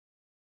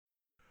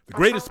The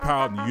greatest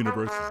power in the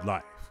universe is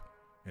life,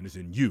 and it's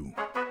in you.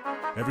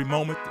 Every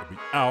moment, every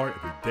hour,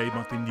 every day,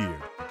 month, and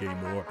year, you gain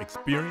more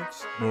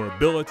experience, more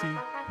ability,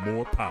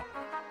 more power.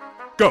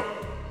 Go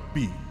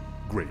be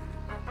great.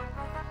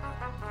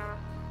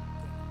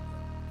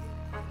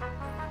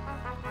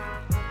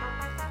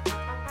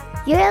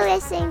 You're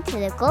listening to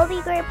the Go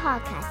Be Great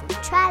podcast with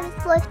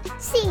Travis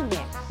Wolf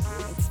Sr.,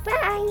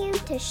 inspiring you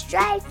to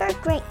strive for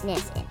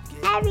greatness in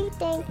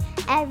everything,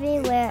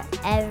 everywhere,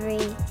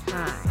 every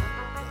time.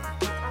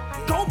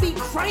 Go be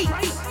great!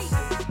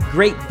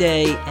 Great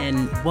day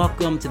and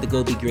welcome to the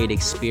Go Be Great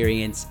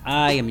experience.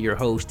 I am your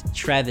host,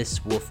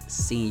 Travis Wolf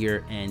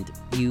Sr., and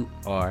you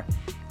are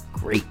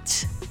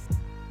great.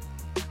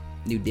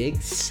 New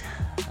digs.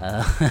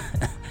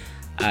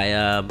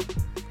 I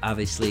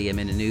obviously am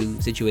in a new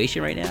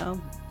situation right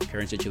now.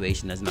 Current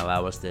situation doesn't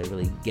allow us to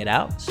really get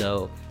out,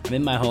 so I'm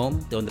in my home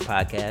doing the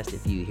podcast.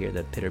 If you hear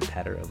the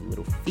pitter-patter of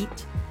little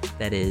feet,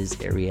 that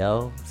is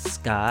Ariel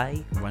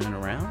Sky running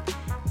around.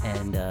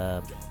 And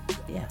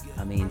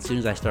as soon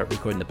as I start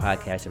recording the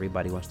podcast,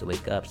 everybody wants to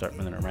wake up, start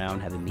running around,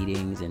 having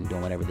meetings and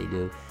doing whatever they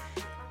do.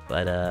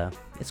 But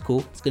it's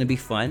cool. It's going to be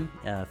fun.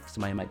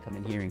 Somebody might come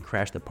in here and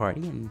crash the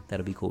party, and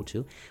that'll be cool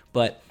too.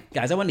 But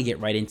guys, I want to get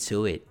right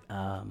into it.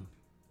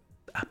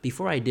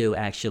 Before I do,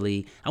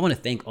 actually, I want to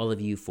thank all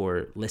of you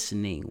for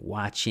listening,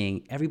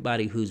 watching,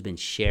 everybody who's been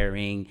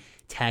sharing,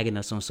 tagging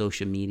us on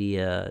social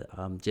media,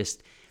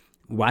 just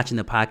watching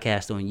the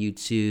podcast on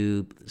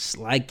YouTube,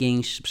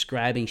 liking,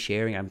 subscribing,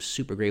 sharing. I'm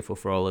super grateful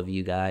for all of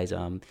you guys.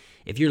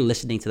 If you're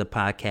listening to the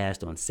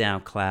podcast on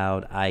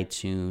SoundCloud,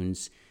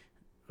 iTunes,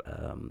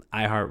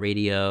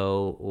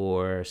 iHeartRadio,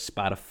 or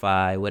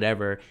Spotify,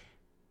 whatever,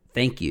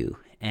 thank you.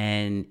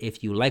 And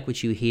if you like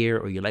what you hear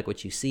or you like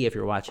what you see, if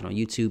you're watching on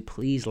YouTube,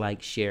 please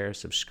like, share,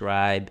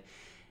 subscribe.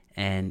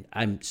 And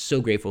I'm so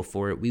grateful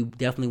for it. We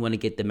definitely want to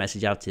get the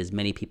message out to as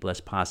many people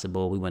as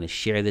possible. We want to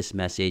share this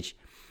message.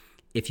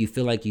 If you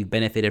feel like you've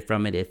benefited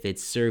from it, if it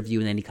served you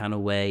in any kind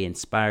of way,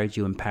 inspired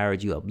you,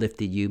 empowered you,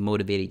 uplifted you,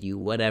 motivated you,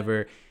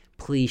 whatever,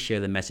 please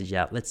share the message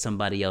out. Let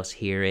somebody else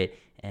hear it,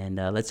 and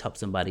let's help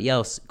somebody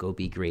else go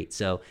be great.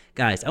 So,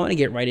 guys, I want to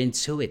get right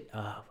into it.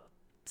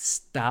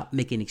 Stop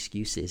making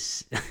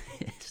excuses.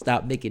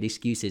 Stop making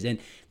excuses. And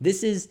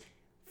this is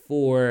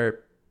for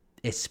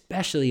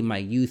especially my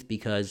youth,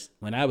 because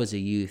when I was a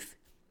youth,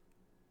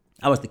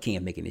 I was the king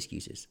of making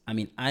excuses. I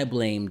mean, I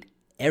blamed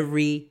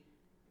everything,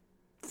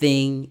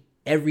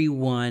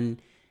 everyone,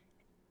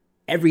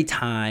 every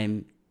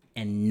time,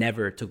 and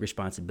never took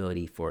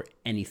responsibility for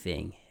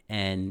anything.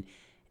 And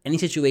any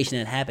situation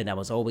that happened, I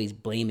was always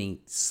blaming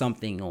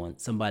something on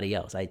somebody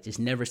else. I just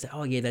never said,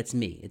 oh yeah, that's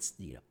me. It's,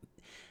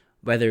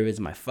 whether it was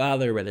my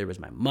father, whether it was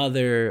my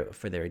mother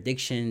for their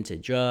addiction to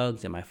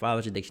drugs and my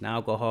father's addiction to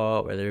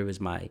alcohol, whether it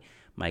was my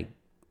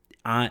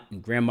aunt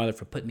and grandmother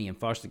for putting me in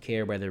foster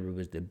care, whether it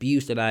was the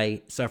abuse that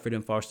I suffered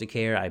in foster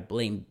care, I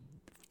blamed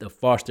the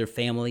foster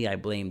family, I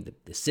blamed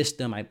the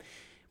system,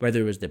 whether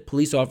it was the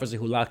police officer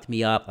who locked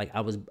me up, like I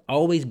was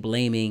always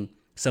blaming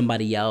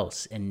somebody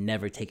else and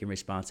never taking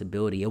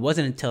responsibility. It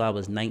wasn't until I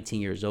was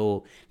 19 years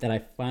old that I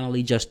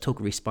finally just took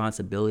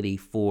responsibility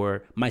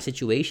for my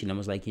situation and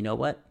was like, you know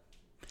what?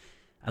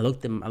 I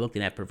looked in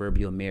that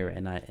proverbial mirror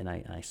and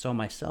I saw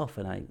myself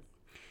and I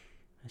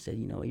said,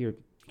 you're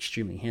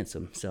extremely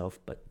handsome self,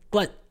 but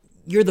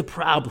you're the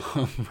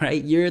problem,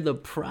 right? You're the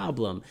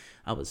problem.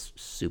 I was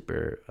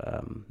super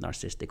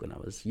narcissistic when I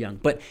was young,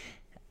 but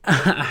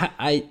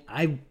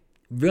I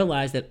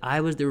realized that I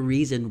was the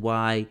reason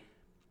why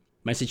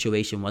my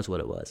situation was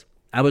what it was.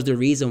 I was the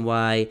reason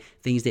why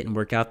things didn't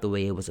work out the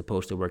way it was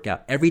supposed to work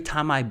out. Every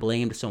time I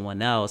blamed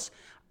someone else,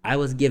 I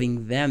was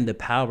giving them the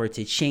power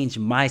to change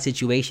my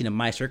situation and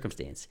my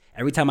circumstance.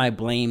 Every time I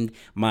blamed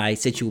my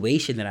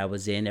situation that I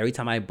was in, every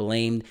time I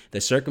blamed the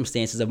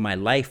circumstances of my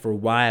life for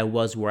why I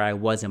was where I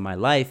was in my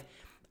life,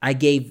 I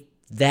gave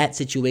that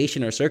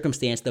situation or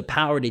circumstance the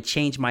power to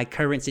change my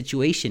current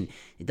situation.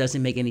 It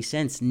doesn't make any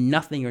sense.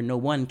 Nothing or no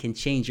one can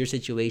change your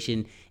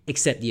situation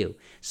except you.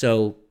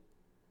 So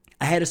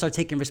I had to start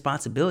taking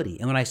responsibility.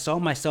 And when I saw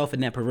myself in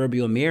that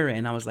proverbial mirror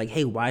and I was like,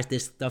 hey, why does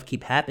this stuff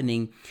keep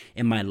happening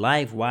in my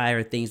life? Why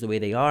are things the way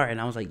they are?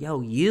 And I was like,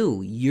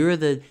 you're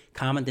the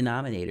common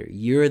denominator.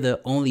 You're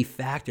the only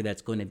factor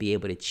that's going to be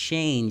able to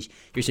change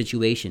your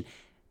situation.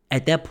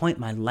 At that point,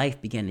 my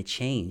life began to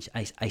change.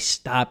 I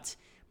stopped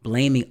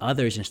blaming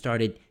others and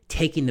started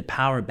taking the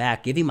power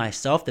back, giving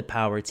myself the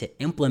power to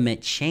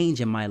implement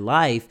change in my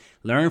life,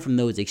 learn from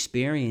those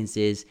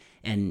experiences,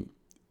 and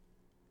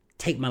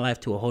take my life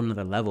to a whole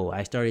nother level.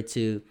 I started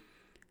to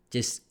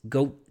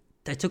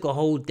I took a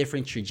whole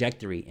different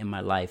trajectory in my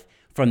life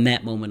from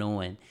that moment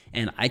on.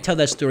 And I tell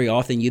that story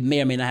often. You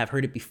may or may not have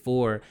heard it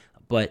before,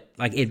 but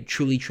like it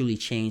truly, truly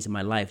changed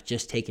my life,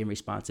 just taking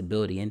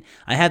responsibility. And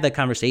I have that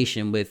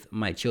conversation with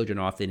my children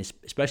often,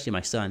 especially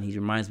my son. He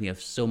reminds me of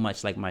so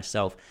much like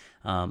myself.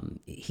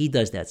 He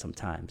does that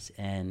sometimes.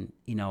 And,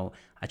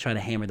 I try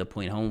to hammer the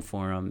point home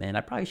for him, and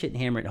I probably shouldn't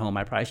hammer it home.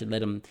 I probably should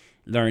let him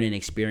learn and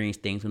experience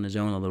things on his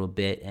own a little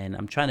bit. And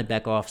I'm trying to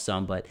back off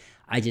some, but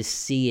I just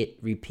see it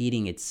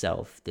repeating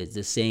itself. There's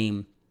the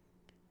same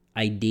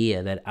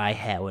idea that I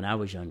had when I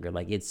was younger,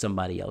 like it's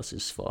somebody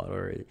else's fault,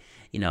 or,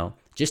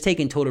 just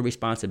taking total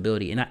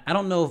responsibility. And I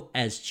don't know if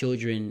as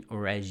children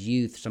or as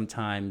youth,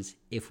 sometimes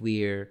if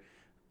we're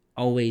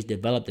always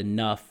developed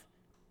enough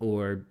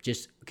or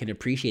just can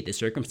appreciate the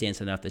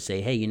circumstance enough to say,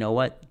 hey, you know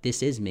what,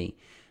 this is me.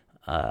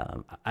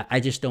 I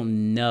just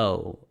don't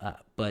know.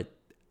 But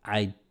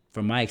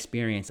from my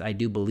experience, I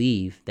do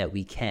believe that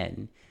we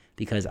can,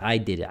 because I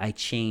did it. I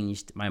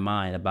changed my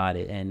mind about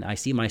it. And I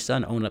see my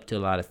son own up to a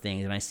lot of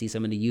things. And I see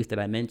some of the youth that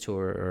I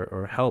mentor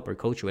or help or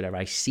coach or whatever,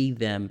 I see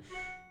them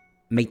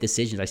make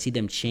decisions. I see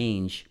them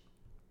change,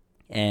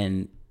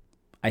 and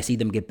I see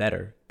them get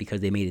better because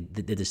they made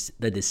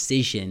the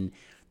decision.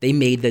 They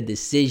made the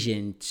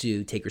decision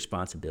to take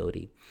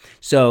responsibility.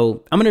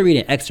 So I'm going to read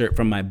an excerpt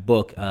from my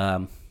book,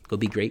 Go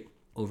Be Great,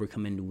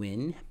 Overcome and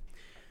Win.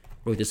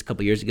 Wrote this a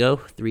couple years ago,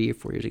 3 or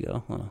 4 years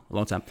ago, a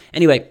long time.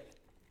 Anyway,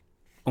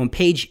 on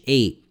page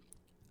 8,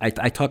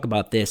 I talk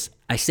about this.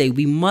 I say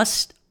we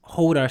must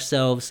hold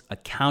ourselves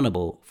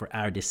accountable for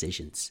our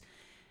decisions,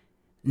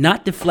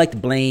 not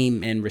deflect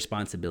blame and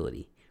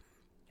responsibility.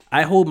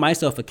 I hold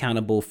myself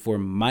accountable for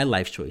my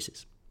life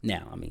choices.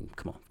 Now, I mean,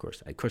 come on, of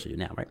course I do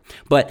now, right?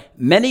 But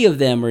many of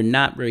them were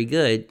not very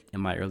good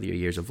in my earlier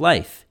years of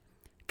life.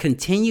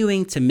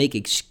 Continuing to make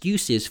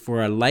excuses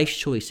for our life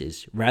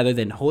choices rather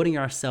than holding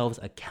ourselves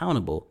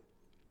accountable,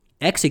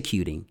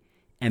 executing,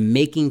 and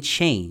making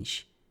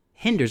change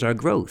hinders our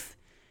growth.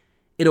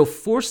 It'll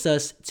force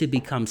us to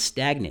become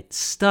stagnant,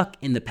 stuck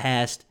in the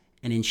past,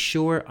 and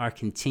ensure our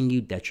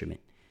continued detriment.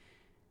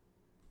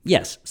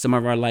 Yes, some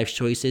of our life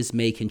choices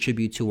may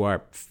contribute to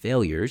our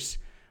failures,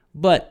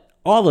 but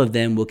all of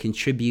them will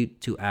contribute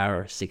to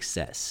our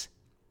success.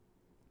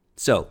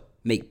 So,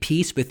 make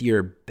peace with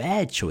your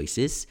bad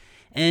choices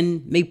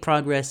and make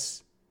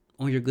progress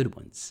on your good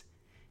ones.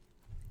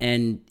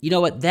 And you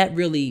know what? That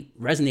really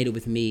resonated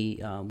with me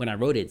when I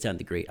wrote it. It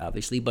sounded great,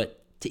 obviously,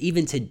 but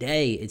even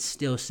today, it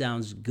still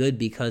sounds good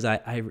because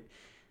I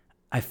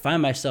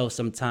find myself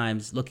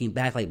sometimes looking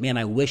back like, man,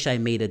 I wish I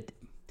made a...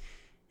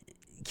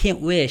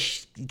 Can't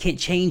wish, you can't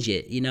change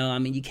it. I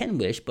mean, you can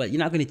wish, but you're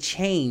not going to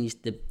change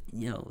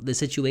the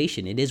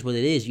situation. It is what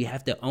it is. You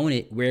have to own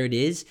it where it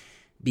is.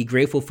 Be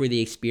grateful for the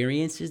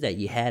experiences that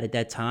you had at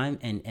that time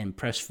and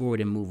press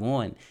forward and move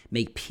on.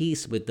 Make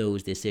peace with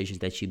those decisions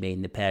that you made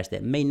in the past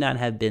that may not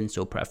have been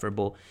so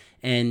preferable,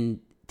 and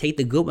take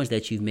the good ones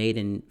that you've made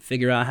and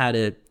figure out how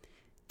to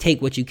take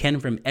what you can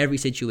from every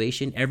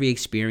situation, every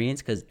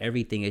experience, because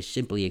everything is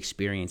simply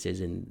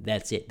experiences, and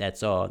that's it.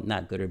 That's all,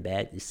 not good or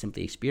bad. It's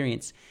simply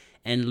experience,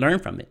 and learn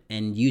from it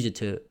and use it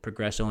to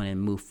progress on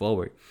and move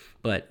forward.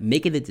 But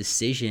making the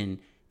decision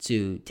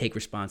to take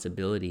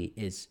responsibility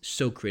is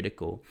so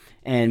critical.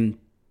 And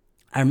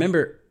I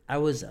remember I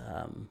was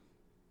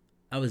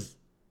 8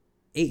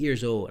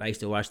 years old. I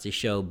used to watch the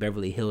show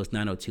Beverly Hills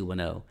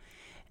 90210,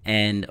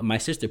 and my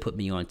sister put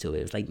me onto it.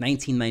 It was like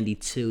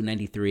 1992,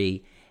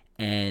 93,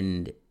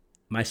 and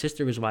my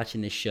sister was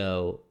watching this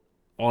show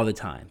all the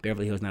time,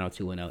 Beverly Hills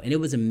 90210, and it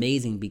was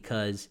amazing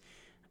because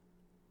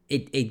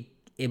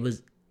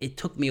it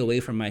took me away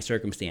from my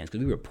circumstance,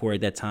 because we were poor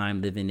at that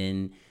time, living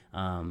in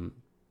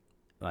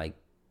like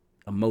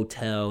a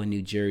motel in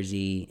New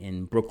Jersey,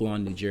 in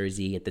Brooklawn, New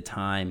Jersey at the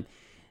time.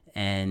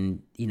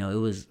 And, it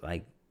was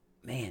like,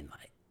 man,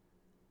 like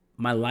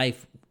my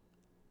life,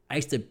 I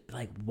used to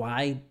like,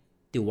 why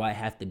do I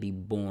have to be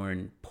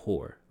born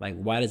poor? Like,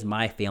 why does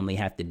my family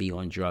have to be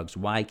on drugs?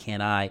 Why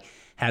can't I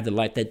have the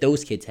life that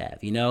those kids have?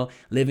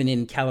 Living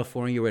in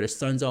California where the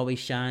sun's always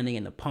shining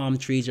and the palm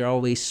trees are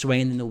always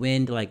swaying in the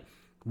wind. Like,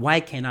 why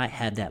can't I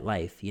have that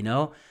life?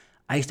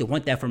 I used to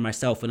want that for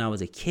myself when I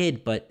was a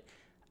kid, but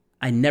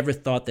I never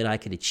thought that I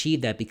could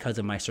achieve that because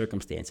of my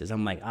circumstances.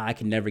 I'm like, I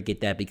can never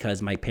get that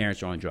because my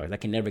parents are on drugs. I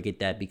can never get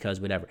that because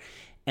whatever.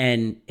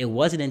 And it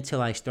wasn't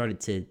until I started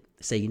to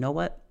say, you know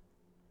what?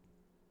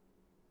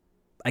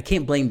 I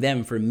can't blame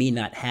them for me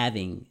not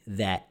having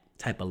that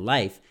type of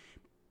life.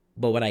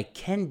 But what I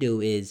can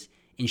do is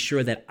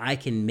ensure that I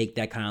can make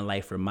that kind of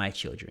life for my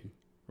children,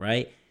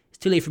 right? It's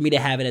too late for me to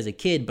have it as a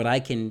kid, but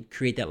I can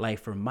create that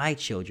life for my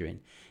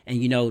children. And,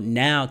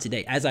 now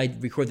today, as I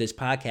record this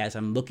podcast,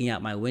 I'm looking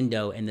out my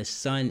window and the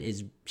sun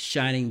is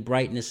shining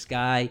bright in the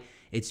sky.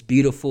 It's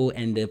beautiful.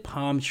 And the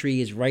palm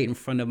tree is right in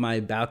front of my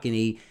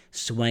balcony,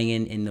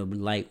 swaying in the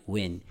light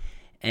wind.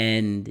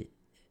 And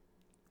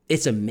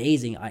it's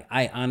amazing.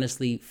 I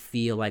honestly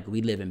feel like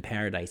we live in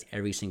paradise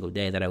every single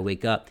day that I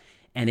wake up.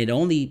 And it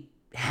only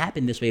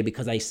happened this way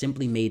because I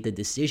simply made the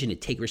decision to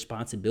take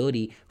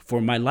responsibility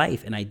for my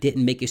life. And I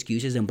didn't make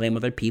excuses and blame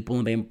other people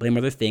and blame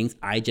other things.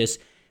 I just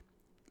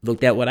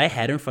looked at what I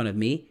had in front of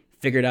me,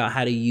 figured out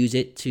how to use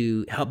it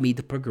to help me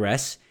to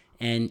progress,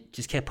 and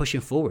just kept pushing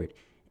forward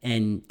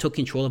and took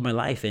control of my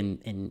life.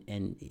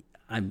 And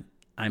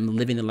I'm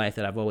living the life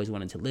that I've always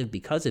wanted to live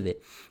because of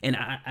it. And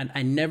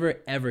I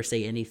never, ever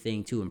say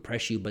anything to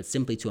impress you, but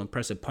simply to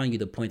impress upon you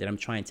the point that I'm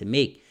trying to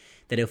make,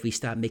 that if we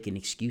stop making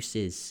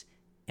excuses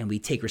and we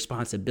take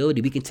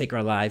responsibility, we can take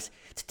our lives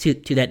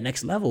to that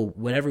next level,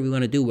 whatever we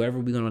want to do, wherever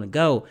we want to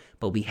go.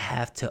 But we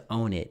have to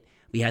own it.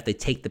 We have to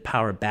take the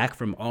power back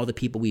from all the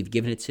people we've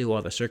given it to,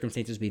 all the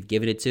circumstances we've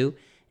given it to,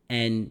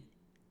 and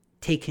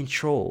take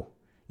control.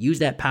 Use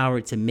that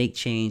power to make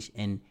change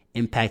and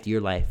impact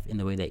your life in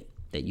the way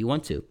that you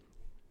want to.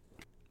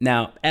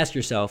 Now, ask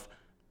yourself,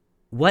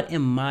 what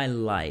in my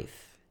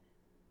life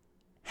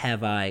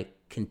have I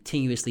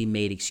continuously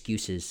made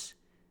excuses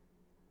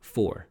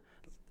for?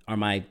 Are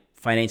my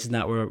finances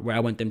not where I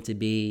want them to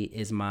be?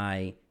 Is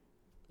my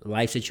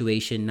life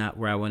situation not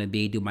where I want to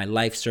be? Do my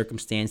life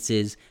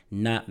circumstances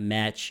not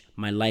match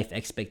my life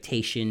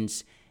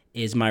expectations?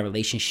 Is my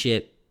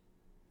relationship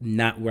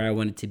not where I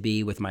want it to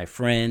be with my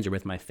friends or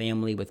with my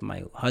family, with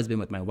my husband,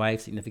 with my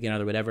wife, significant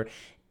other, whatever,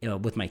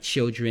 with my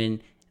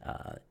children?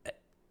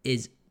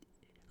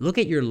 Look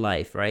at your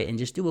life, right? And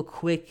just do a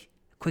quick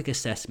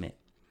assessment.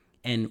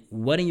 And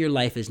what in your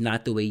life is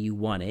not the way you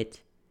want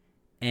it?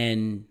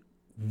 And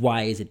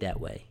why is it that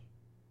way?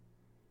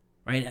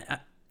 Right?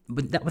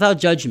 But without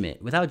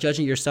judgment, without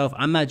judging yourself,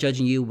 I'm not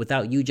judging you,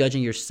 without you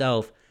judging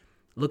yourself,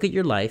 look at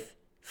your life,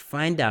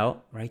 find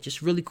out, right?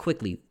 Just really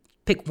quickly,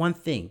 pick one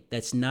thing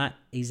that's not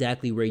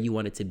exactly where you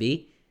want it to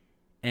be,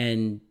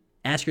 and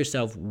ask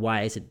yourself,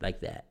 why is it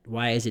like that?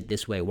 Why is it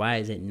this way? Why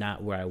is it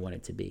not where I want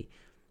it to be?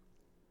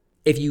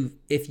 If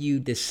you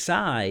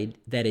decide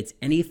that it's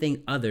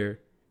anything other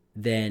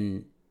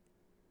than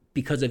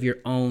because of your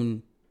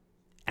own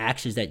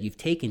actions that you've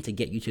taken to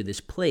get you to this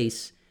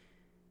place,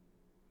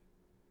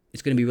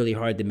 it's going to be really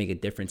hard to make a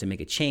difference and make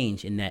a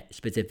change in that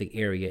specific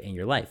area in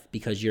your life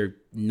because you're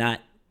not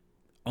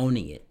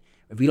owning it.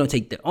 If we don't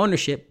take the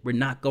ownership, we're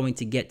not going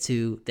to get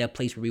to that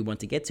place where we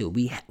want to get to.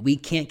 We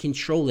can't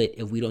control it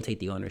if we don't take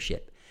the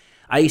ownership.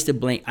 I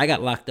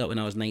got locked up when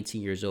I was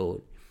 19 years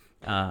old.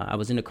 I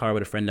was in a car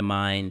with a friend of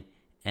mine,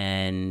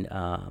 and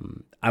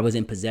I was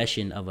in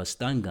possession of a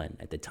stun gun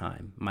at the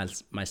time. I'm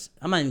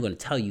not even going to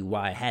tell you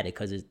why I had it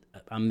because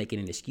I'm making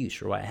an excuse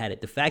for why I had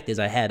it. The fact is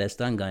I had a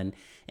stun gun,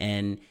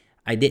 and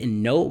I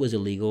didn't know it was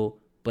illegal,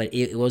 but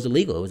it was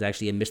illegal. It was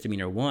actually a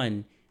misdemeanor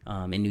 1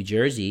 in New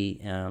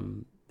Jersey,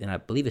 and I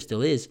believe it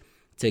still is,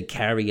 to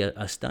carry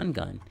a stun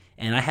gun.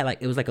 And I had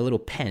it was like a little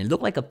pen. It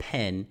looked like a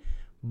pen,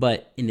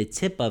 but in the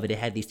tip of it, it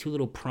had these 2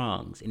 little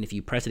prongs. And if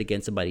you press it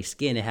against somebody's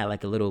skin, it had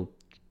like a little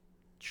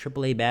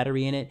AAA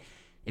battery in it.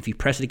 If you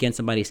press it against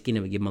somebody's skin, it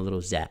would give them a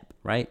little zap,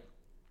 right?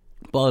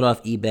 Bought it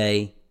off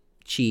eBay,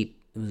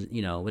 cheap, it was,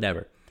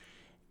 whatever.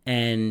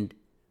 And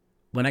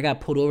when I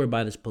got pulled over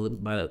by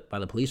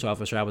the police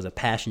officer, I was a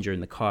passenger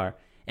in the car.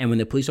 And when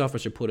the police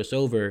officer pulled us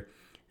over,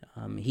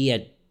 he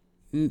had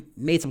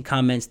made some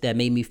comments that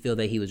made me feel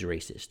that he was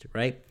racist,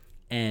 right?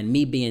 And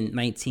me being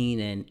 19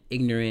 and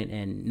ignorant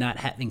and not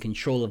having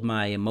control of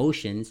my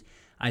emotions,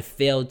 I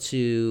failed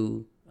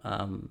to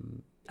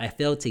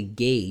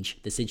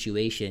gauge the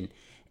situation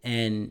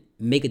and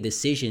make a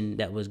decision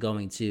that was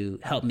going to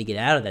help me get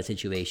out of that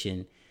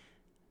situation.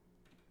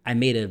 I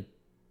made a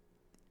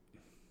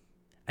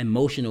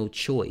emotional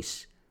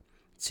choice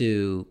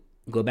to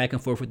go back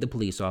and forth with the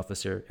police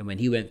officer. And when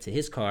he went to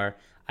his car,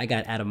 I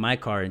got out of my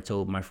car and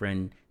told my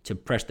friend to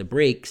press the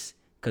brakes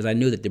because I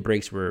knew that the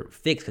brakes were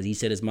fixed because he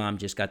said his mom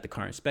just got the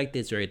car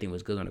inspected, so everything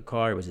was good on the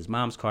car. It was his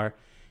mom's car.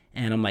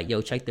 And I'm like, yo,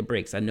 check the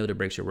brakes. I know the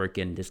brakes are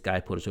working. This guy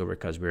pulled us over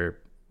because we're,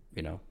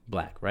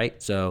 black, right?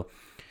 So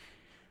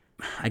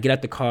I get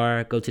out the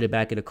car, go to the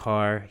back of the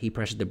car. He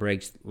presses the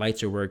brakes.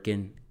 Lights are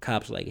working.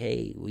 Cops like,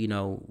 hey,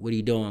 what are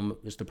you doing?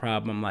 What's the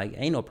problem? I'm like,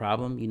 ain't no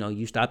problem.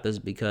 You stopped us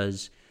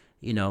because,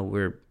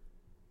 we're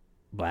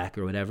black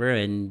or whatever.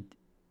 And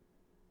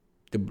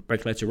the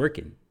brake lights are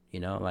working.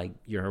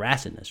 You're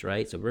harassing us,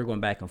 right? So we're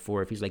going back and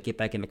forth. He's like, get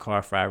back in the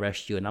car before I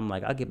arrest you. And I'm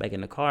like, I'll get back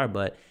in the car,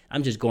 but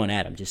I'm just going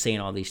at him, just saying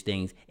all these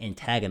things,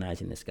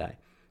 antagonizing this guy.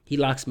 He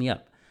locks me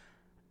up.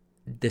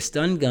 The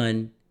stun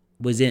gun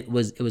it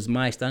was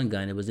my stun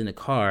gun. It was in the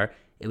car.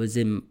 It was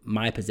in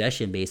my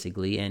possession,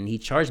 basically, and he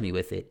charged me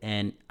with it.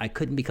 And I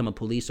couldn't become a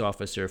police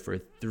officer for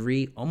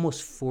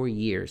almost 4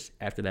 years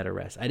after that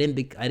arrest. I didn't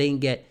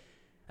get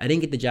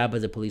the job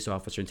as a police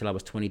officer until I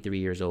was 23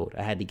 years old.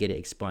 I had to get it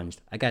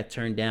expunged. I got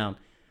turned down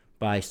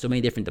by so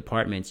many different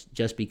departments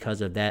just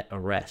because of that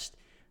arrest.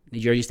 New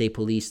Jersey State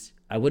Police,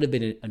 I would have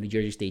been a New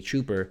Jersey State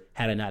trooper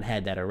had I not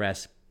had that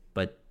arrest,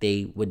 but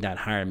they would not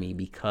hire me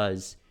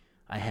because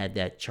I had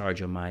that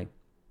charge on my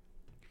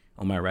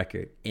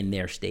record in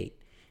their state.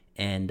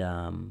 And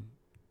I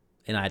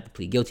had to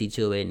plead guilty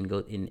to it and go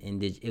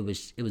and it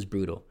was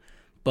brutal.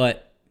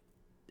 But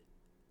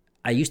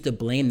I used to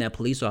blame that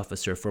police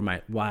officer for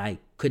why I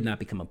could not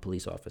become a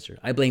police officer.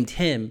 I blamed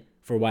him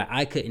for why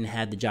I couldn't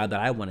have the job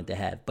that I wanted to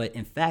have. But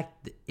in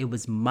fact, it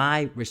was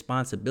my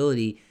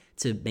responsibility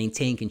to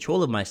maintain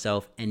control of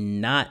myself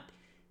and not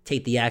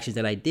take the actions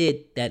that I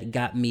did that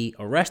got me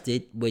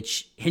arrested,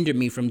 which hindered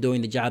me from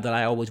doing the job that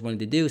I always wanted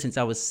to do since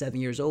I was 7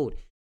 years old.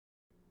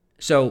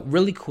 So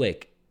really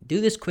quick,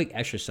 do this quick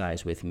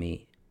exercise with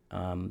me.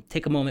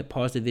 Take a moment,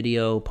 pause the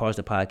video, pause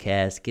the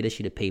podcast, get a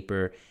sheet of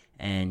paper,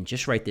 and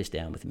just write this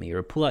down with me,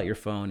 or pull out your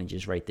phone and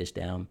just write this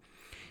down.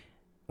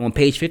 On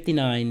page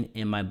 59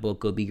 in my book,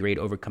 Go Be Great,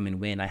 Overcome and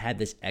Win, I had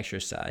this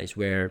exercise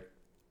where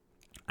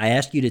I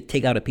ask you to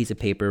take out a piece of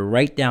paper,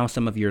 write down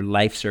some of your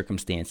life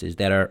circumstances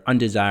that are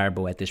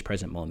undesirable at this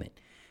present moment.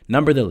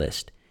 Number the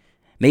list.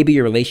 Maybe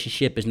your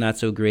relationship is not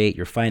so great.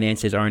 Your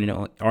finances aren't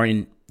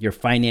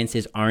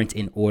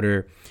in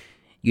order.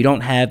 You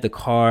don't have the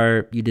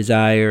car you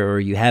desire, or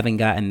you haven't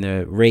gotten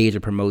the raise or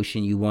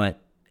promotion you want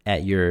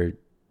at your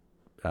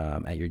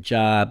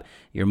job.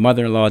 Your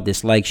mother-in-law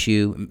dislikes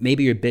you.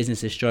 Maybe your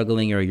business is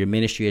struggling, or your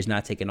ministry is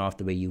not taking off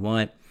the way you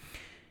want,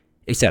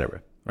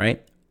 etc.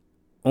 Right?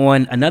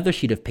 On another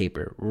sheet of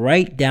paper,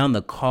 write down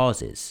the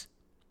causes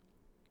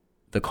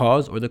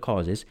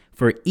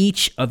for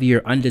each of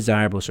your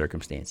undesirable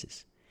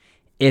circumstances.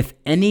 If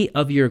any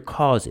of your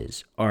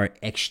causes are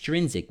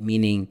extrinsic,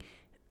 meaning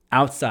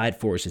outside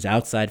forces,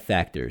 outside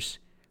factors,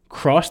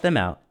 cross them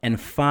out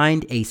and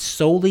find a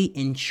solely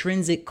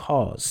intrinsic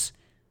cause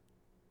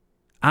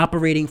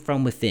operating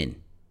from within.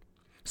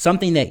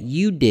 Something that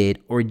you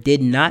did or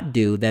did not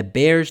do that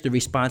bears the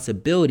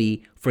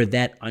responsibility for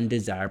that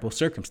undesirable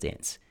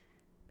circumstance.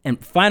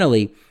 And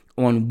finally,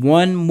 on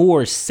one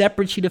more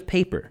separate sheet of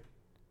paper,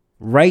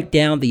 write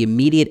down the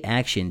immediate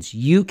actions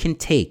you can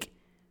take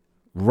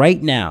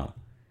right now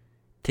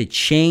to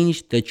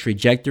change the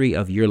trajectory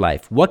of your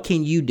life. What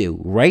can you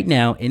do right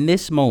now in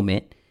this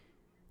moment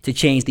to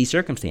change these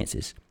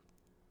circumstances?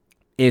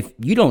 If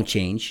you don't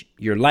change,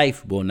 your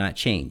life will not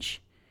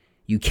change.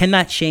 You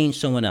cannot change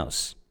someone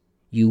else.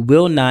 You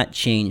will not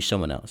change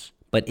someone else.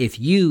 But if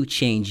you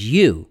change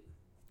you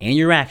and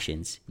your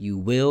actions, you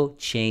will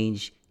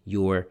change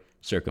your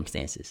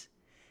circumstances.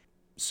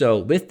 So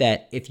with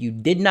that, if you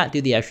did not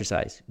do the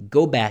exercise,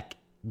 go back,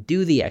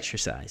 do the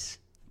exercise.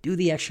 Do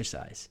the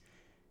exercise.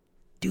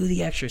 Do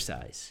the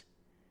exercise.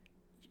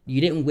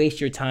 You didn't waste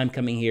your time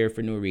coming here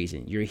for no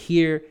reason. You're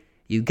here.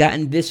 You've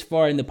gotten this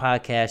far in the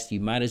podcast.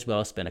 You might as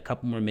well spend a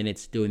couple more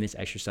minutes doing this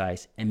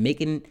exercise and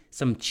making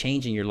some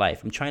change in your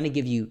life.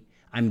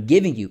 I'm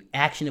giving you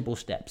actionable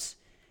steps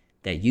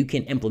that you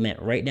can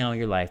implement right now in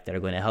your life that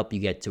are going to help you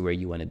get to where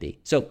you want to be.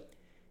 So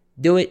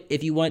do it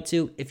if you want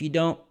to. If you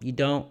don't, you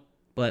don't.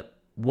 But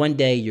one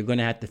day you're going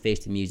to have to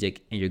face the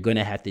music, and you're going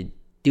to have to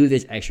do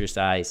this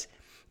exercise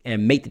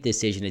and make the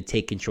decision to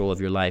take control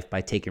of your life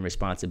by taking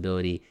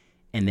responsibility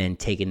and then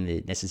taking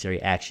the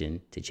necessary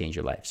action to change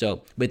your life.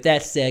 So with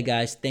that said,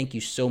 guys, thank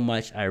you so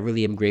much. I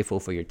really am grateful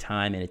for your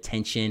time and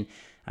attention.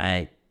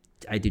 I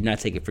do not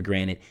take it for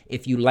granted.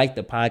 If you like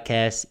the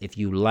podcast, if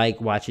you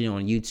like watching it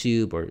on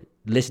YouTube or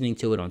listening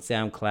to it on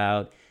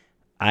SoundCloud,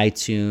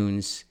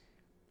 iTunes,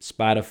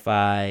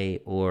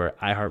 Spotify, or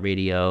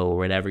iHeartRadio, or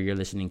whatever you're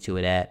listening to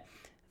it at,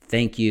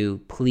 thank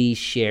you. Please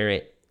share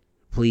it.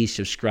 Please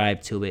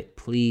subscribe to it.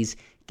 Please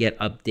get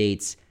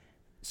updates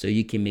so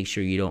you can make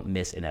sure you don't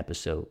miss an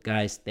episode.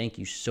 Guys, thank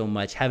you so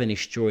much. Have an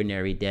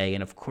extraordinary day.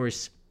 And of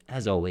course,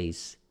 as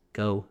always,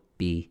 go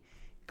be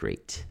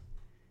great.